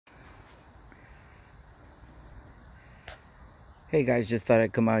Hey guys, just thought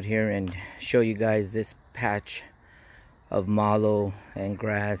I'd come out here and show you guys this patch of mallow and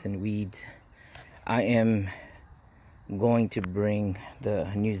grass and weeds. I am going to bring the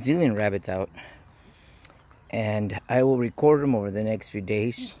New Zealand rabbits out, and I will record them over the next few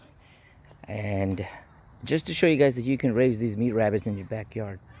days, and just to show you guys that you can raise these meat rabbits in your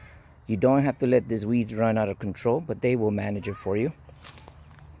backyard. You don't have to let these weeds run out of control, but they will manage it for you.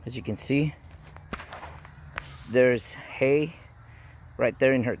 As you can see, there's hay right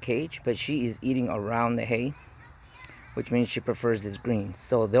there in her cage, but she is eating around the hay, which means she prefers this green.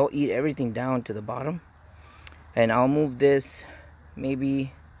 So they'll eat everything down to the bottom, and I'll move this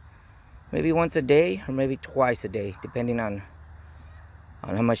maybe once a day or maybe twice a day, depending on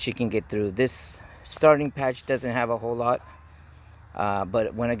how much she can get through. This starting patch doesn't have a whole lot,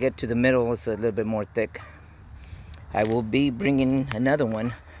 but when I get to the middle, it's a little bit more thick. I will be bringing another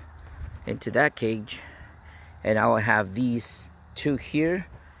one into that cage, and I will have these two here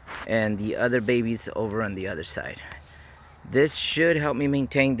and the other babies over on the other side. This should help me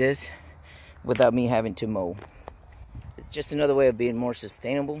maintain this without me having to mow. It's just another way of being more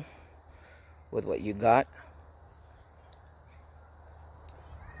sustainable with what you got.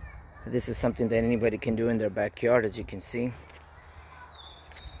 This is something that anybody can do in their backyard, as you can see.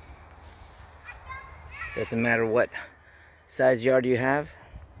 Doesn't matter what size yard you have,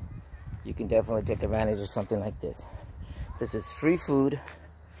 you can definitely take advantage of something like this. This is free food.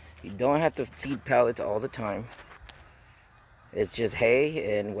 You don't have to feed pellets all the time. It's just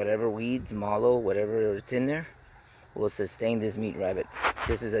hay and whatever weeds, mallow, whatever it's in there will sustain this meat rabbit.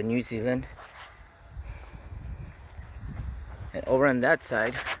 This is a New Zealand. And over on that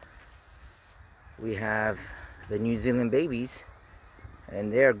side, we have the New Zealand babies,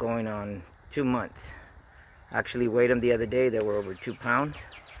 and they're going on 2 months. Actually weighed them the other day, they were over 2 pounds.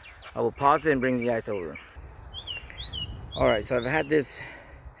 I will pause it and bring you guys over. Alright, so I've had this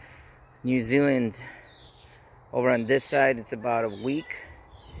New Zealand over on this side. It's about a week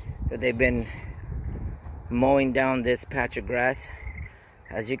that they've been mowing down this patch of grass.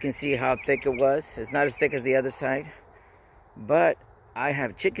 As you can see how thick it was. It's not as thick as the other side, but I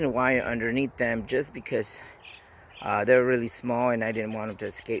have chicken wire underneath them just because they're really small and I didn't want them to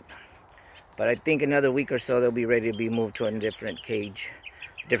escape. But I think another week or so they'll be ready to be moved to a different cage,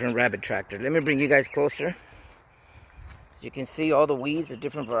 different rabbit tractor. Let me bring you guys closer. You can see all the weeds, the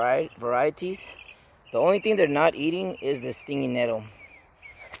different varieties. The only thing they're not eating is the stinging nettle.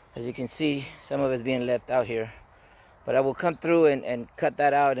 As you can see, some of it's being left out here. But I will come through and cut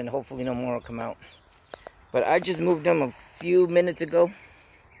that out, and hopefully no more will come out. But I just moved them a few minutes ago.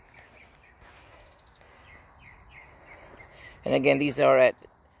 And again, these are at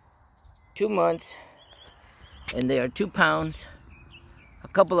 2 months, and they are 2 pounds. A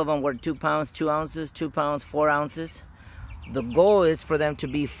couple of them were 2 pounds, 2 ounces, 2 pounds, 4 ounces. The goal is for them to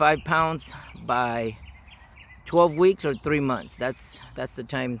be 5 pounds by 12 weeks or 3 months. That's the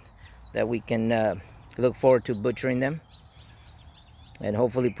time that we can look forward to butchering them and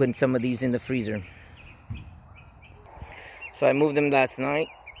hopefully putting some of these in the freezer. So I moved them last night.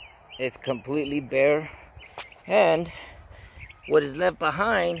 It's completely bare, and what is left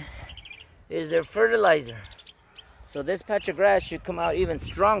behind is their fertilizer. So this patch of grass should come out even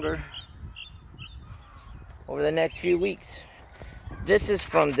stronger over the next few weeks. This is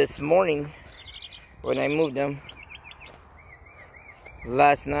from this morning when I moved them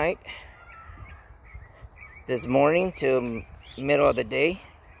last night. This morning to middle of the day.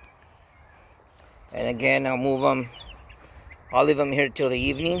 And again, I'll move them. I'll leave them here till the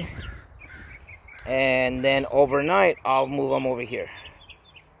evening. And then overnight, I'll move them over here.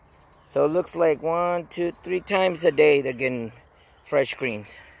 So it looks like 1, 2, 3 times a day they're getting fresh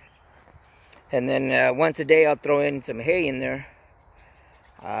greens. And then once a day I'll throw in some hay in there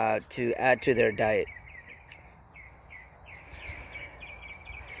to add to their diet.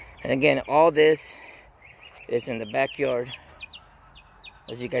 And again, all this is in the backyard,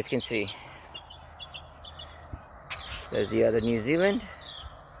 as you guys can see. There's the other New Zealand.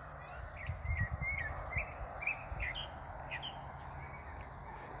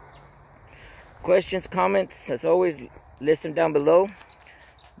 Questions, comments, as always, list them down below.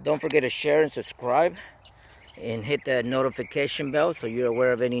 Don't forget to share and subscribe and hit the notification bell so you're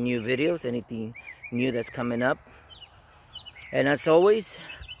aware of any new videos, anything new that's coming up. And as always,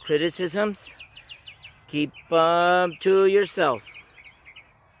 criticisms, keep to yourself.